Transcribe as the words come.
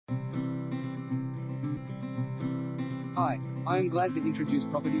Hi, I am glad to introduce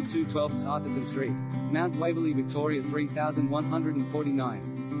property 212 Arthurson Street, Mount Waverley, Victoria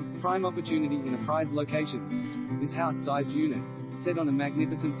 3149. Prime opportunity in a prized location. This house-sized unit, set on a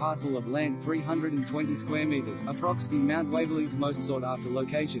magnificent parcel of land 320 square meters, approx. In Mount Waverley's most sought-after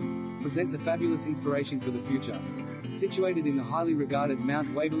location, presents a fabulous inspiration for the future. Situated in the highly regarded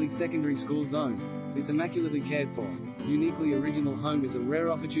Mount Waverley Secondary School zone, this immaculately cared for, uniquely original home is a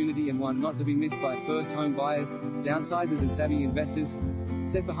rare opportunity and one not to be missed by first home buyers, downsizers and savvy investors.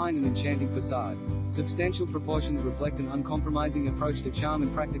 Set behind an enchanting facade, substantial proportions reflect an uncompromising approach to charm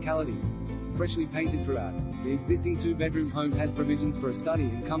and practicality. Freshly painted throughout, the existing two-bedroom home has provisions for a study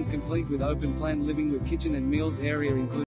and comes complete with open-plan living with kitchen and meals area included.